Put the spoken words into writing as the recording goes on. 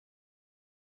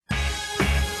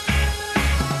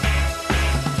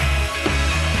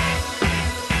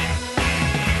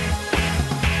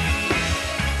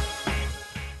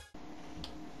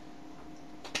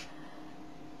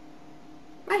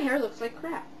hair looks like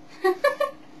crap.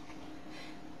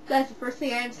 That's the first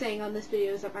thing I am saying on this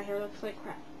video, is that my hair looks like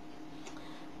crap.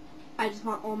 I just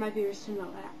want all my viewers to know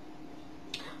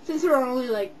that. Since there are only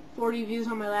like 40 views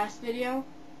on my last video.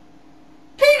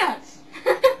 Peanuts!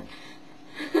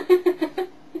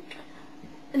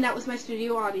 And that was my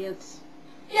studio audience.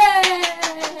 Yay!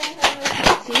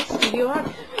 See, studio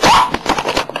audience.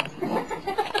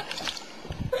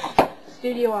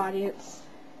 Studio audience.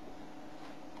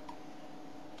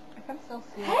 I can still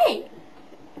see it. Hey!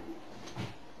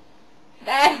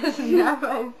 That is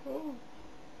no.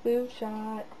 Move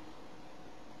shot.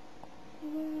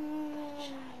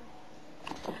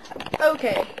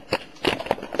 Okay.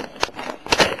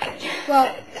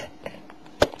 Well,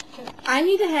 I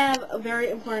need to have a very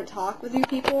important talk with you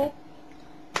people,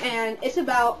 and it's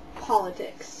about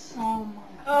politics. Oh my.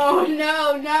 Oh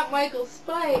no, not Michael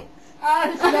Spikes.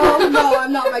 No, No,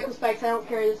 I'm not Michael Spikes. I don't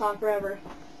carry this on forever.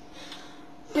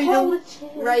 So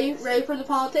ready for the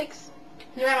politics?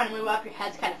 You might want to move up. Your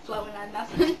head's kind of floating on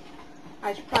nothing.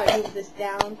 I should probably move this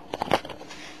down.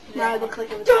 Now it looks like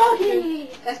it was Doggy!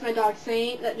 That's my dog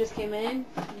Saint that just came in.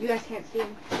 You guys can't see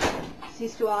him.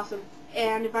 He's too awesome.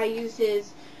 And if I use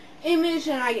his image,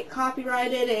 then I get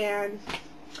copyrighted and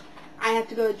I have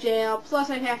to go to jail. Plus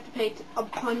I have to pay a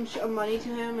bunch of money to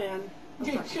him and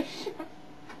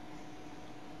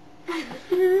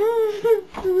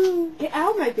get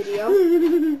out of my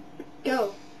video.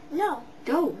 Go. No.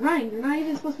 Go. Ryan, you're not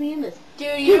even supposed to be in this.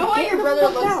 Dude, you know what get your the brother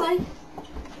fuck looks out. like?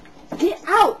 Get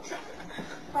out!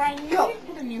 Ryan, you Go. need to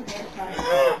get a new haircut.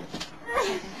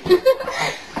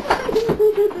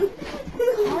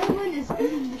 Carlin is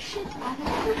beating the shit out of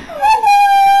you.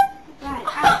 Right,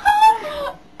 out.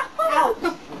 Out.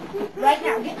 Right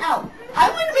now, get out. I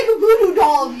want to make a voodoo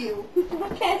doll of you.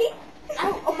 Okay?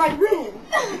 Out of my room.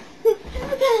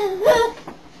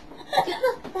 Get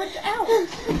the fuck out.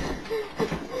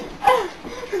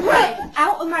 Right,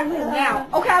 out of my room now.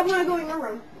 Okay, I'm going to go in your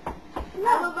room. No.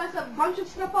 I'm going to mess a bunch of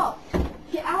stuff up.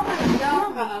 Get out of my room.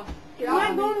 No. Uh-oh. Get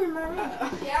out of my room.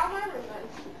 Get out of my room,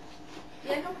 guys.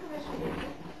 Yeah, no permission.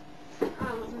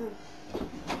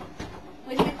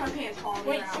 Wait till my pants fall.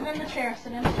 Wait, sit in the chair.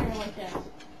 Sit in the chair like this.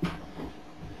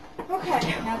 Okay.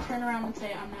 Now turn around and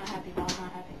say, I'm not happy, but I'm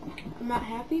not happy. I'm not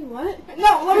happy? What?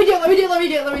 No, let me do it.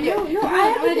 No, I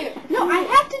have to do it. No, I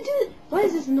have to do it. What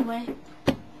is this in the way?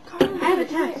 I have a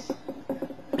text.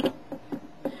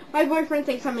 My boyfriend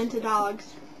thinks I'm into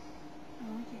dogs.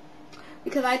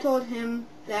 Because I told him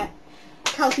that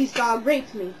Kelsey's dog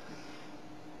raped me.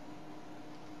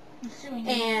 I'm suing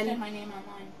you. And Said my name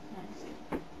online. No, I'm just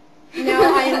kidding.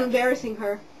 now I am embarrassing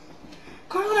her.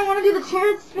 Carlin, I want to do the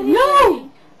chance video.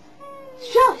 No!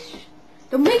 Shush!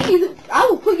 Don't make you. I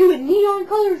will put you in neon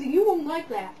colors and you won't like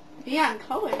that. Neon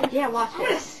color? Yeah, watch I want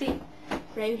to it. see.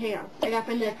 Ready? Hang on. I gotta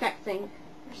find the effect thing.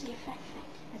 Where's the effect thing?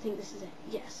 I think this is it.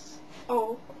 Yes.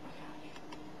 Oh.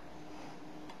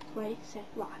 Ready, set,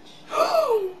 watch.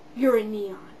 You're in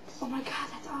neons. Oh my god,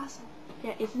 that's awesome.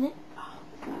 Yeah, isn't it?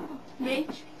 Me?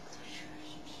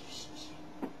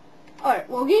 Alright,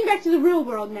 well, getting back to the real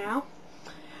world now.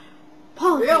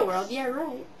 Politics. Real world? Yeah,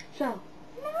 right. Shut up.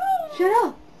 No. Shut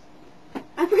up.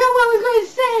 I forgot what I was going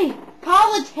to say.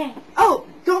 Politics. Oh,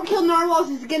 don't kill narwhals.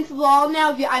 It's against the law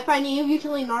now. If I find any of you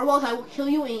killing narwhals, I will kill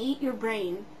you and eat your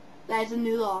brain. That is a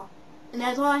new law. And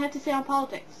that's all I have to say on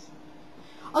politics.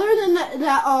 Other than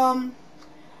that,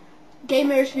 gay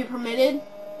marriage should be permitted.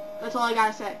 That's all I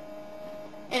gotta say.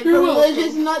 And for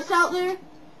religious nuts out there,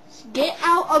 get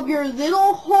out of your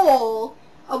little hole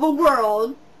of a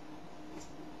world.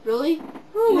 Really?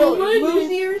 Really?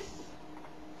 Losers?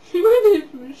 My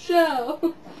name's Michelle.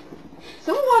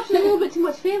 Someone watching a little bit too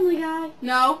much Family Guy.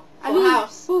 No. I mean,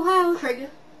 House. Full House. Cricket.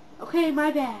 Okay,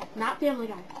 my bad. Not Family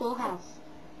Guy. Full House.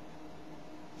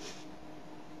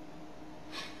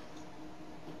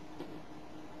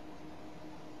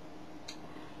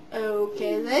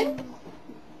 Okay then.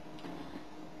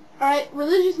 Alright,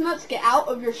 religious nuts, get out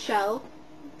of your shell.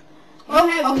 You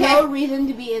have no reason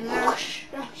to be in there. Oh,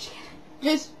 shit.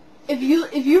 Just if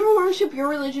you worship your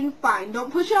religion, fine.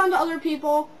 Don't push it onto other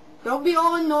people. Don't be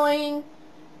all annoying,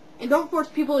 and don't force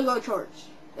people to go to church.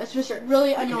 That's just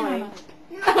really annoying.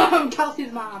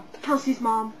 Kelsey's mom. Kelsey's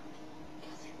mom.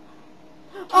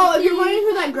 Oh, if you're wondering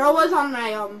who that girl was on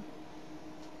my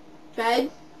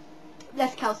bed,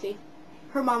 that's Kelsey.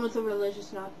 Her mom was a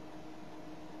religious nut.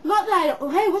 Not that I don't. Oh,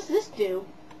 hey, what's this do?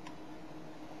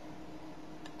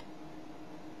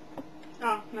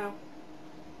 Oh, no.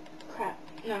 Crap.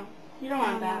 No. You don't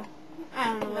want that. I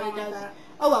don't know You what don't it want does. that.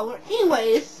 Oh well,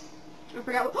 anyways. I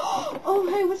forgot what.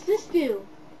 Oh, hey, what's this do?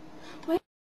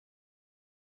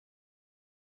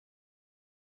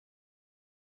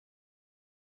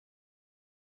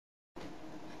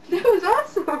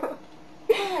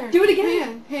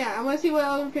 I want to see what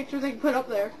other pictures I can put up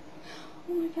there.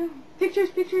 Oh my god.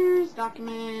 Pictures,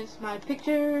 documents, my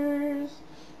pictures,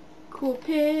 cool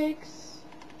pics,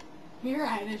 Your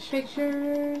head is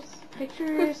pictures,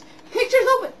 pictures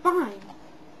open, fine.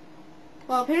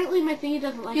 Well, apparently my thingy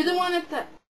doesn't like You're the it. one at the...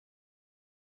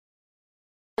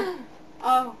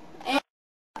 Oh. And...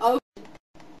 Oh.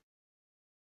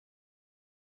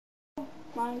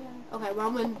 My god. Okay, well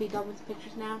I'm going to be done with the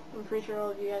pictures now. I'm pretty sure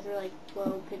all of you guys are like,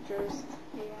 whoa, pictures.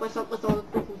 Yeah. What's up with all the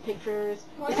freaking pictures?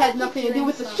 Why This do I has keep nothing to do hearing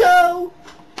with the stuff? show!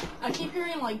 I keep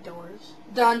hearing like doors.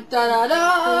 Dun da da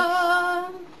da.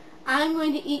 I'm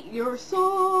going to eat your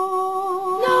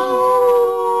soul! No!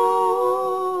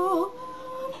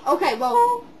 Okay,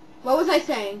 well, what was I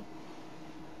saying?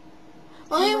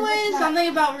 Well, anyways, Something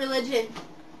about religion.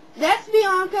 that's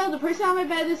Bianca. The person on my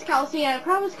bed is Kelsey. And I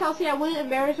promised Kelsey I wouldn't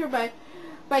embarrass her by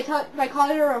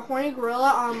calling her a horny gorilla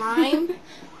online.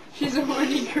 She's a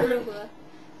horny gorilla.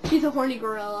 She's a horny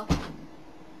gorilla.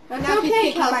 That's Now she's okay,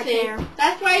 kicking my Kelsey. hair.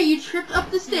 That's why you tripped up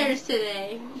the stairs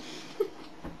today.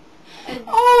 And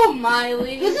Oh,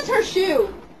 Miley. this is her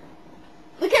shoe.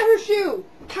 Look at her shoe.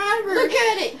 Converse. Look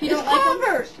at it. You It's don't like 'em?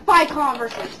 Converse. Buy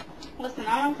Converses. Listen,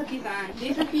 I don't put these on.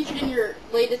 These were featured in your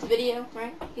latest video,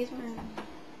 right? These ones.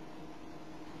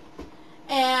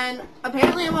 And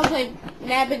apparently I'm going to play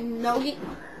Mabinogi.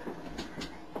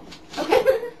 Okay.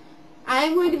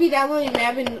 I'm going to be downloading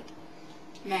Mavin.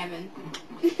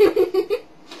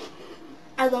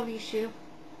 I love you, shoe.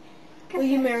 Will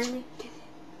you marry me?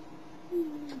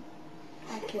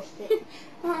 I kissed it.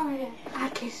 Oh, yeah. I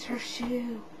kissed her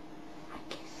shoe. I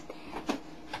kissed it.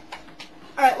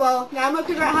 Alright, well, now I'm going to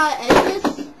figure out how to edit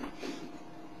this.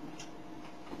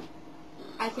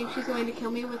 I think she's going to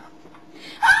kill me with...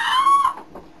 Ah!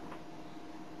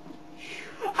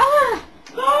 Ah!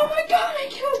 Oh my god, I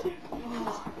killed her!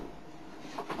 Oh.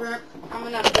 I'm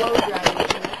gonna blow dry you.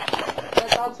 That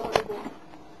sounds horrible.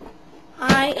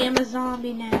 I am a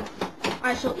zombie now.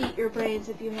 I shall eat your brains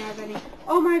if you have any.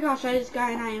 Oh my gosh, I just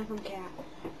got an I am from Cat.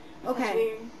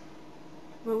 Okay.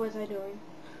 What was I doing?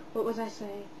 What was I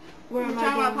saying? Where We're am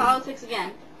talking I about politics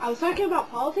again. I was talking about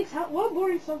politics? What a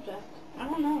boring subject. I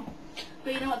don't know.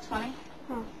 But you know what's funny?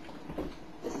 Huh.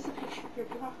 This is a picture of your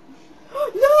bra.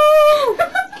 No!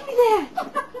 Give me that!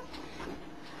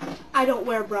 I don't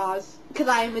wear bras, because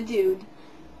I am a dude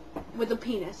with a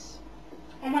penis.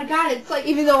 Oh my god, it's like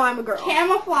Even though I'm a girl.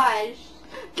 camouflage.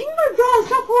 Give me my bra!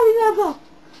 Stop holding that up!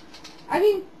 I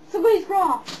mean, somebody's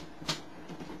bra.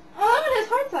 Oh, it has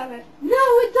hearts on it. No,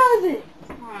 it doesn't!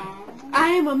 Aww. I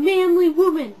am a manly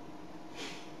woman.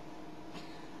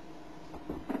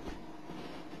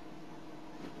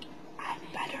 I'm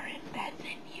better in bed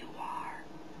than you are.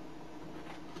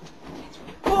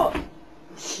 Oh!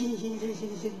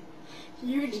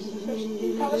 You're just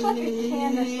that was like a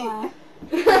Candace laugh.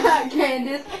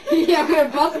 Candace, yeah, I'm gonna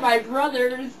bust my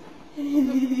brothers.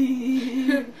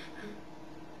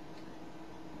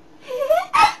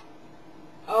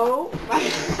 Oh my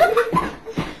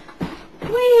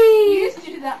Wee! You used to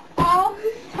do that all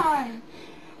the time.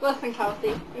 Listen,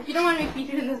 Kelsey, if you don't want to be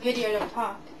featured in this video, don't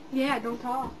talk. Yeah, don't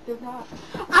talk. Don't talk.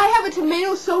 I have a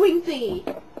tomato sewing thingy.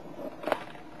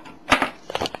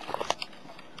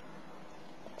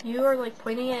 You are like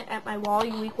pointing it at my wall.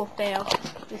 You weak will fail.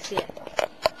 You see it.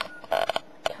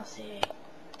 Kelsey,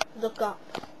 look up.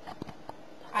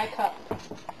 Eye cup.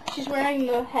 She's wearing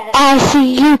the head. I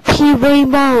see you pee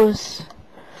rainbows.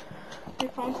 Your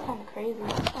phone's kind of crazy.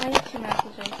 I have 2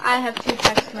 messages. I have 2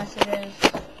 text messages.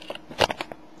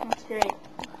 That's great.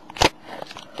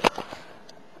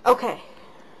 Okay.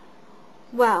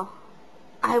 Well,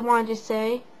 I wanted to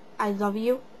say I love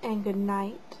you and good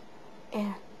night.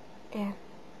 And.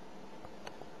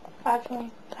 520.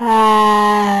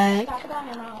 Bye. Stop it on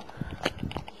your mouth.